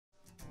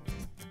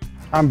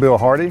I'm Bill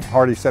Hardee,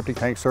 Hardee Septic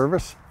Tank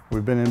Service.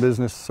 We've been in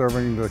business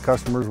serving the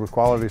customers with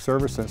quality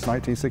service since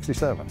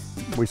 1967.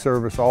 We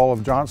service all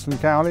of Johnston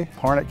County,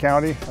 Harnett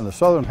County, and the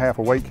southern half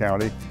of Wake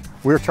County.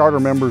 We're charter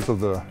members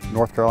of the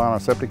North Carolina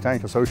Septic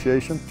Tank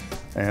Association,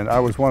 and I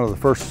was one of the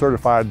first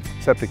certified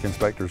septic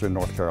inspectors in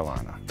North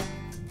Carolina.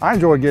 I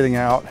enjoy getting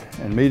out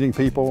and meeting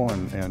people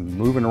and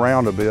moving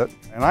around a bit,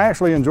 and I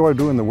actually enjoy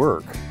doing the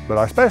work, but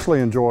I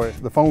especially enjoy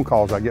the phone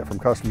calls I get from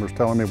customers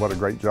telling me what a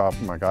great job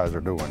my guys are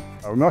doing.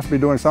 We must be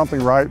doing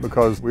something right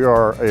because we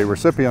are a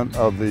recipient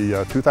of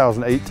the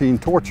 2018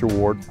 Torch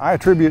Award. I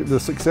attribute the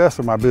success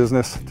of my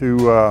business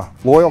to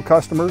loyal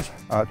customers,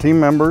 team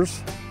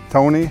members,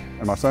 Tony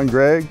and my son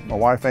Greg, my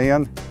wife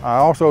Ann. I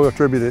also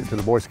attribute it to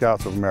the Boy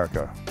Scouts of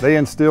America. They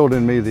instilled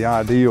in me the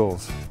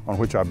ideals on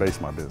which I base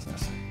my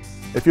business.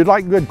 If you'd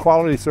like good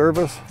quality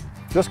service,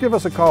 just give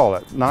us a call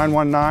at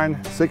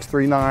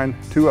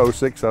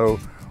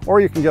 919-639-2060,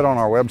 or you can get on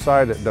our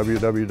website at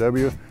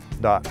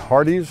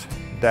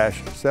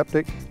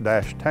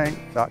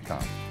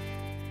www.hardees-septic-tank.com.